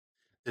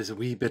There's a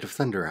wee bit of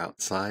thunder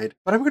outside,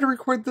 but I'm going to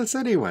record this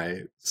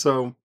anyway,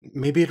 so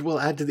maybe it will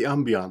add to the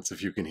ambiance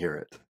if you can hear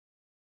it.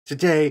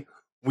 Today,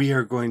 we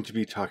are going to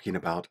be talking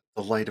about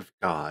the light of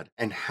God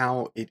and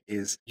how it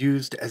is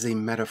used as a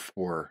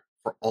metaphor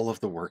for all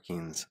of the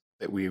workings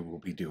that we will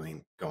be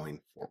doing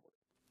going forward.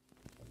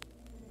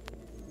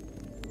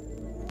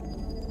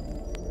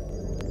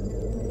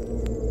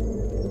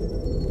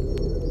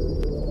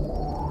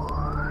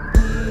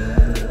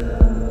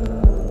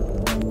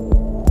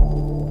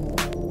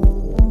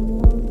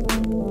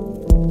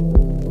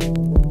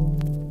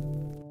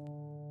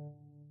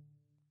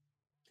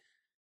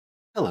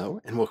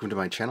 Hello, and welcome to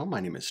my channel. My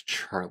name is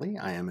Charlie.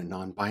 I am a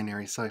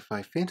non-binary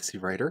sci-fi fantasy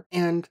writer,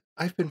 and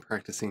I've been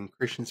practicing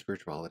Christian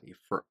spirituality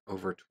for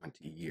over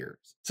 20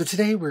 years. So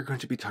today we're going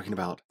to be talking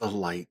about the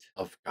light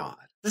of God.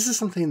 This is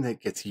something that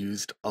gets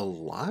used a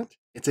lot.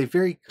 It's a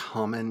very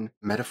common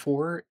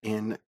metaphor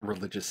in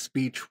religious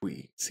speech.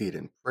 We see it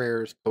in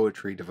prayers,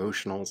 poetry,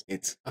 devotionals.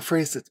 It's a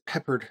phrase that's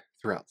peppered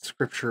throughout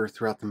scripture,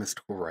 throughout the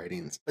mystical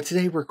writings. But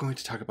today we're going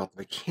to talk about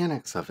the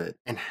mechanics of it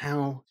and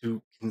how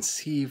to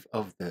conceive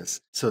of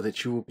this so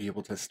that you will be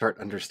able to start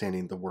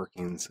understanding the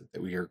workings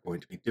that we are going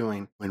to be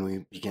doing when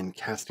we begin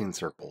casting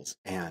circles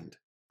and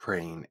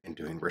praying and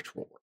doing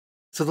ritual work.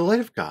 So the light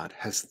of God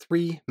has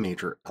three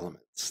major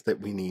elements that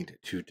we need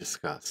to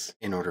discuss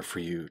in order for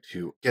you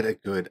to get a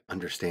good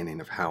understanding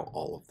of how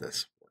all of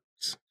this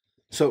works.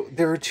 So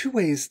there are two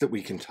ways that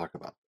we can talk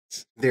about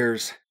this.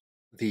 There's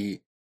the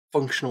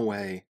functional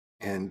way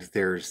and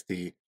there's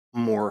the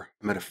more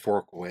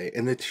metaphorical way,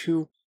 and the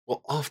two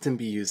will often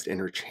be used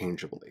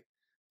interchangeably.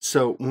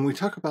 So when we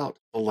talk about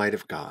the light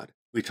of God,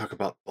 we talk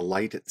about the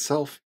light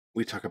itself,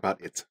 we talk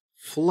about its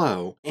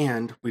flow,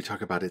 and we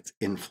talk about its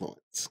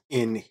influence.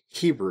 In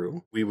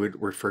Hebrew, we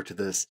would refer to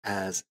this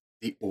as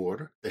the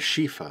Or, the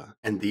Shifa,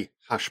 and the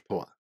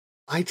Hashpoah.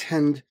 I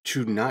tend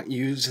to not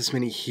use as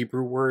many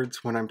Hebrew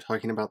words when I'm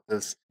talking about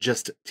this,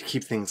 just to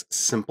keep things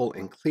simple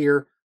and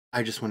clear.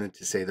 I just wanted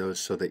to say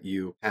those so that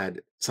you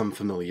had some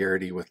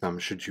familiarity with them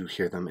should you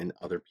hear them in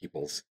other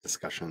people's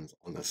discussions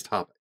on this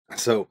topic.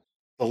 So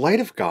the light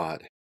of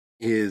God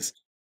is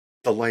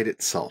the light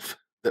itself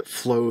that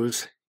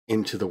flows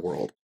into the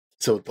world.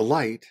 So the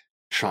light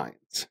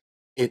shines.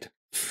 It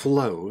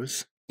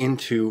flows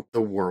into the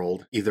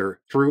world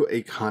either through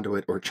a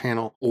conduit or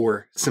channel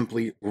or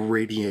simply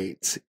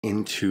radiates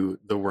into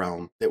the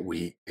realm that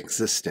we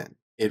exist in.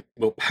 It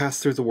will pass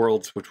through the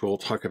worlds, which we'll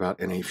talk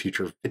about in a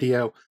future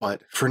video.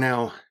 But for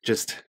now,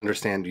 just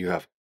understand you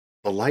have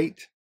the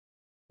light,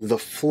 the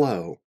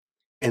flow,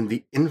 and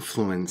the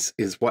influence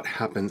is what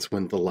happens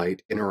when the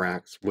light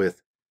interacts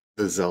with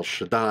the Zel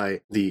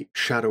Shaddai, the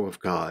shadow of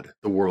God,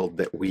 the world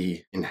that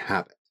we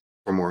inhabit.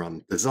 For more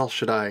on the Zel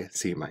Shaddai,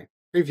 see my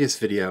previous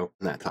video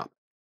on that topic.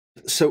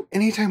 So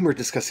anytime we're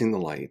discussing the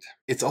light,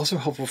 it's also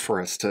helpful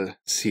for us to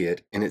see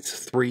it in its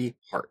three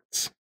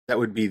parts. That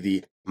would be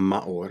the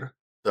Ma'or,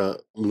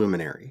 the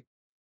luminary,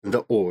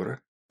 the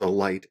Or, the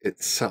light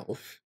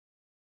itself,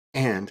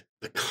 and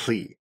the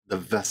Kli, the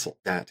vessel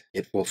that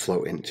it will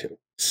flow into.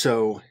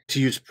 So to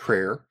use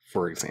prayer,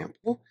 for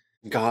example,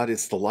 God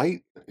is the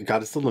light,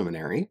 God is the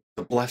luminary,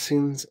 the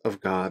blessings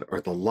of God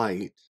are the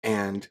light,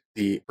 and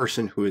the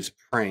person who is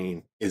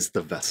praying is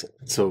the vessel.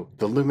 So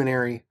the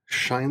luminary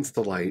shines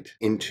the light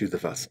into the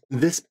vessel.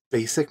 This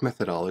basic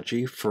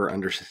methodology for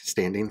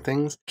understanding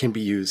things can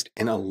be used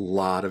in a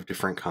lot of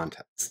different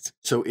contexts.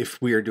 So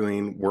if we are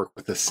doing work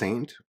with a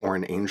saint or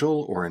an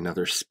angel or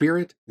another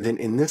spirit, then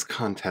in this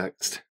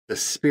context, the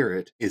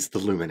spirit is the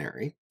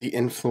luminary, the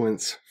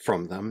influence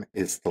from them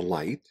is the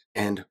light,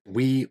 and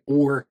we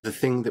or the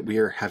thing that we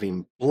are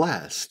having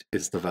blessed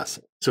is the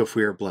vessel. So if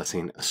we are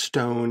blessing a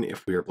stone,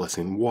 if we are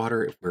blessing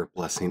water, if we're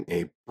blessing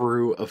a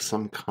brew of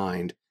some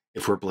kind,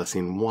 if we're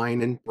blessing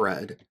wine and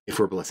bread, if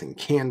we're blessing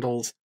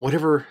candles,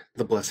 whatever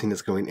the blessing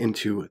is going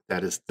into,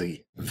 that is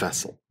the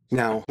vessel.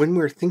 Now, when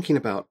we're thinking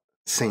about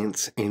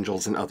saints,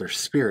 angels, and other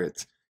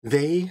spirits,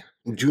 they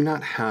do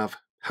not have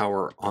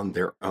power on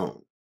their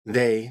own.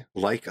 They,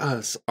 like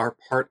us, are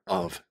part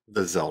of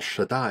the Zel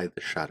Shaddai,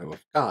 the shadow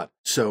of God.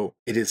 So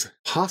it is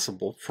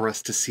possible for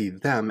us to see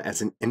them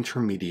as an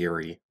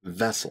intermediary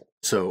vessel.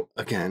 So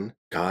again,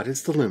 God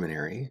is the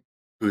luminary,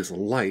 whose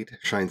light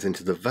shines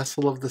into the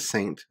vessel of the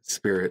saint,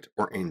 spirit,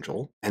 or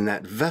angel, and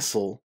that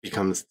vessel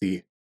becomes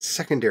the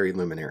secondary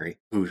luminary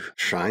who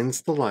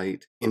shines the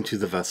light into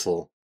the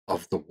vessel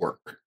of the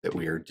work that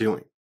we are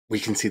doing.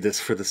 We can see this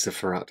for the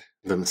Sephiroth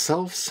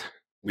themselves.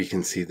 We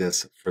can see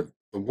this for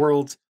the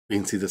worlds. We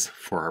can see this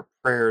for our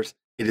prayers.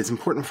 It is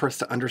important for us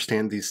to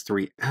understand these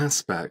three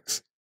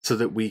aspects so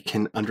that we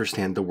can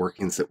understand the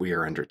workings that we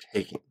are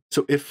undertaking.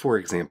 So if, for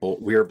example,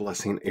 we are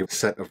blessing a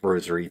set of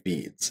rosary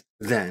beads,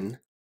 then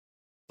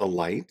the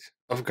light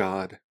of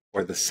God,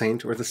 or the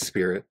saint or the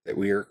spirit that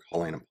we are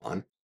calling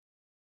upon,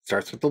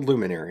 starts with the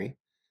luminary.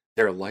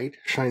 Their light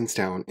shines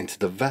down into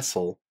the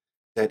vessel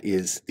that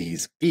is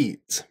these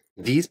beads.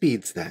 These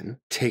beads then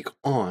take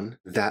on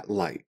that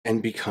light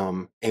and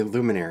become a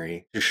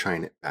luminary to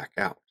shine it back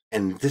out.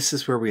 And this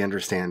is where we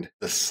understand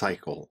the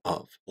cycle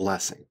of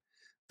blessing.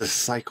 the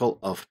cycle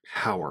of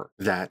power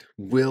that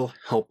will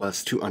help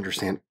us to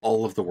understand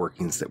all of the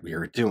workings that we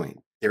are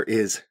doing. There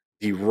is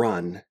the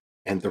run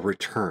and the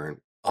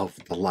return of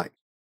the light.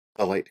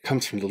 The light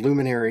comes from the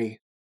luminary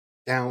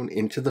down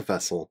into the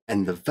vessel,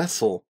 and the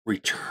vessel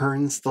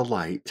returns the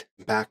light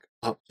back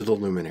up to the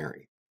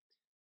luminary.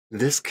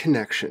 This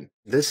connection,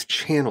 this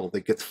channel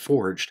that gets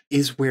forged,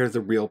 is where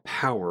the real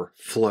power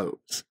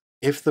flows.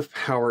 If the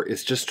power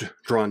is just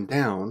drawn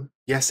down,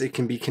 yes, it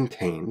can be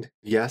contained.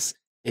 Yes,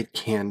 it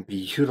can be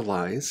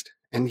utilized.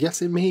 And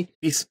yes, it may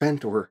be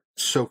spent or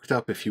soaked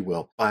up, if you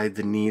will, by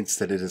the needs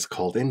that it is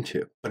called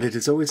into. But it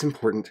is always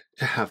important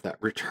to have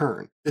that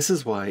return. This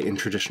is why in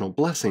traditional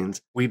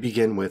blessings, we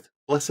begin with,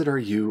 "Blessed are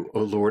you,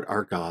 O Lord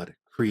our God,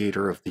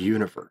 creator of the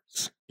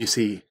universe." You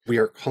see, we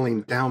are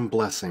calling down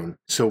blessing,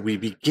 so we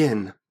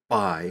begin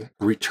by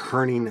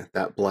returning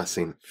that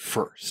blessing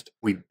first.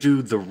 We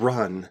do the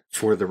run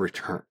for the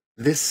return.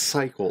 This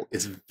cycle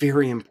is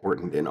very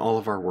important in all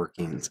of our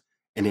workings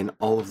and in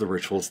all of the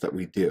rituals that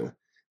we do,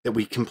 that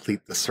we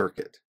complete the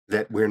circuit,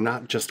 that we're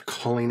not just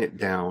calling it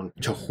down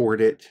to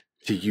hoard it,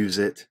 to use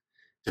it,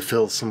 to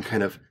fill some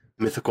kind of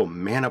mythical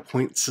mana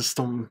point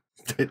system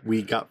that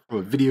we got from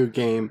a video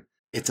game.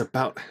 It's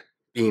about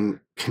being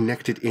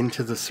connected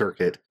into the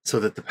circuit so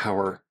that the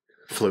power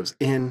flows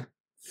in,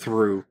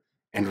 through,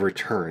 and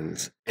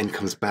returns and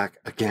comes back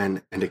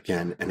again and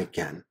again and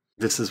again.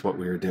 This is what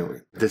we are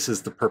doing. This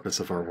is the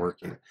purpose of our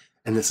working.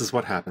 And this is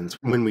what happens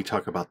when we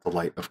talk about the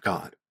light of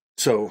God.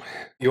 So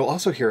you'll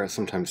also hear us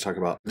sometimes talk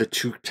about the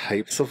two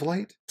types of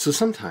light. So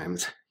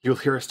sometimes you'll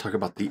hear us talk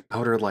about the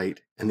outer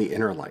light and the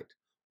inner light,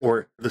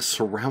 or the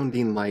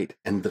surrounding light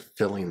and the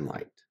filling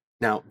light.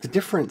 Now, the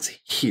difference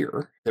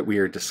here that we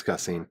are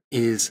discussing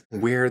is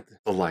where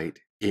the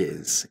light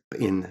is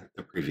in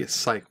the previous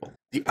cycle.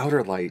 The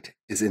outer light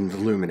is in the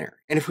luminary.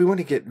 And if we want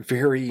to get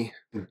very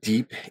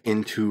deep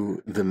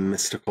into the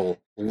mystical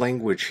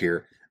language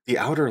here, the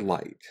outer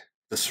light,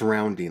 the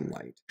surrounding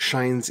light,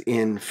 shines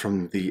in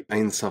from the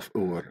Ein Sof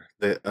Ur,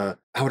 the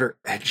outer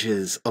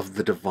edges of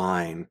the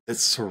divine that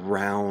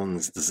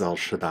surrounds the Zel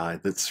Shaddai,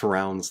 that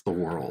surrounds the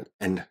world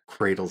and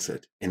cradles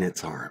it in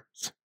its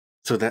arms.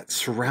 So that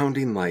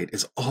surrounding light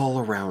is all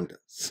around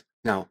us.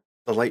 Now,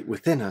 the light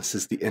within us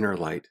is the inner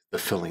light, the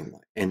filling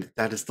light, and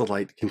that is the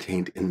light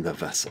contained in the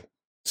vessel.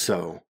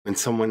 So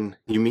when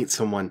you meet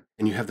someone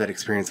and you have that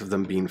experience of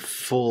them being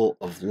full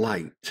of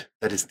light,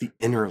 that is the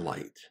inner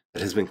light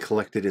that has been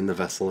collected in the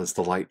vessel as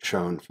the light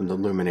shown from the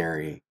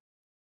luminary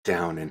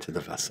down into the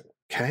vessel.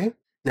 Okay?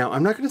 Now,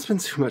 I'm not going to spend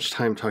too much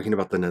time talking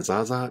about the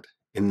Nazazat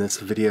in this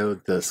video,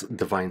 the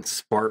divine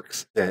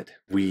sparks that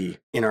we,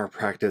 in our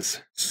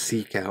practice,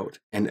 seek out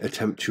and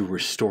attempt to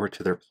restore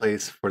to their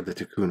place for the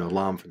Tikkun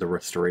Olam, for the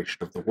restoration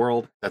of the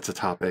world. That's a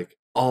topic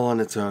all on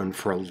its own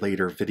for a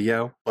later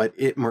video, but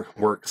it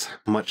works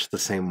much the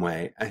same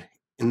way.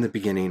 In the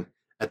beginning,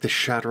 at the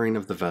shattering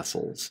of the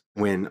vessels,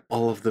 when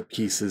all of the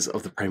pieces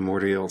of the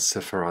primordial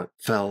Sephiroth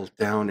fell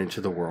down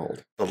into the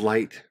world, the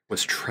light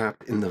was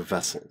trapped in the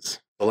vessels.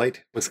 The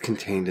light was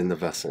contained in the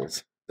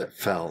vessels that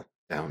fell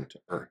down to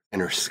earth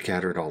and are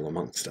scattered all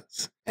amongst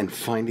us. And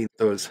finding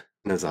those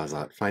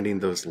Nazazat, finding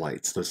those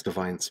lights, those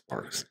divine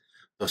sparks,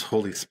 those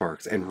holy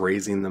sparks, and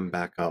raising them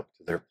back up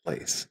to their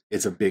place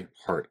is a big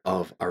part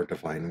of our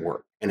divine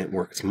work. And it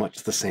works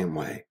much the same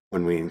way.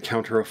 When we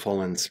encounter a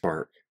fallen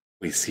spark,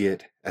 we see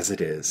it as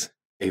it is,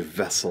 a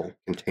vessel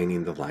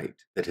containing the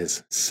light that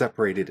has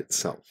separated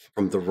itself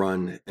from the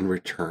run and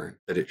return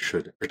that it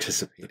should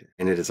participate in.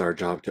 And it is our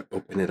job to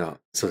open it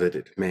up so that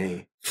it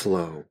may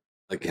flow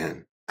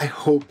again. I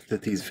hope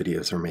that these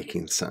videos are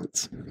making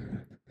sense.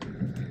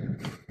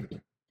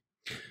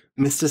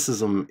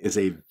 Mysticism is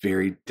a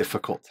very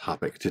difficult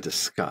topic to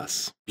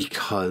discuss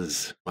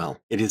because, well,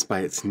 it is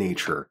by its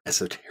nature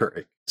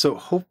esoteric. So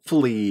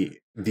hopefully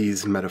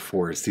these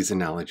metaphors, these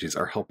analogies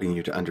are helping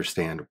you to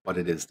understand what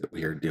it is that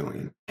we are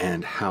doing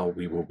and how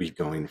we will be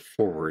going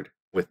forward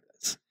with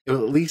this. It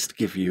will at least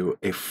give you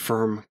a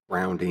firm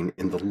grounding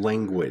in the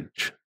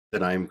language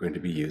that I'm going to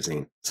be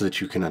using so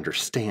that you can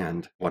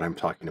understand what I'm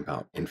talking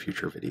about in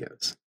future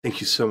videos.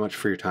 Thank you so much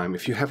for your time.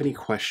 If you have any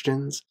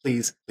questions,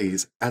 please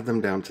add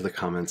them down to the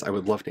comments. I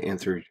would love to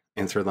answer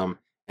them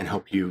and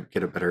help you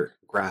get a better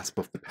grasp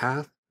of the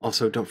path.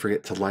 Also, don't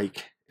forget to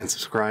like and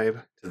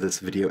subscribe to this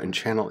video and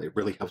channel. It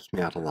really helps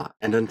me out a lot.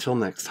 And until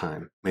next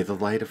time, may the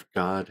light of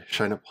God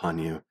shine upon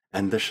you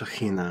and the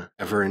Shekhinah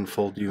ever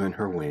enfold you in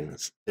her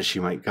wings, that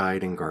she might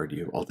guide and guard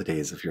you all the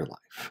days of your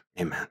life.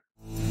 Amen.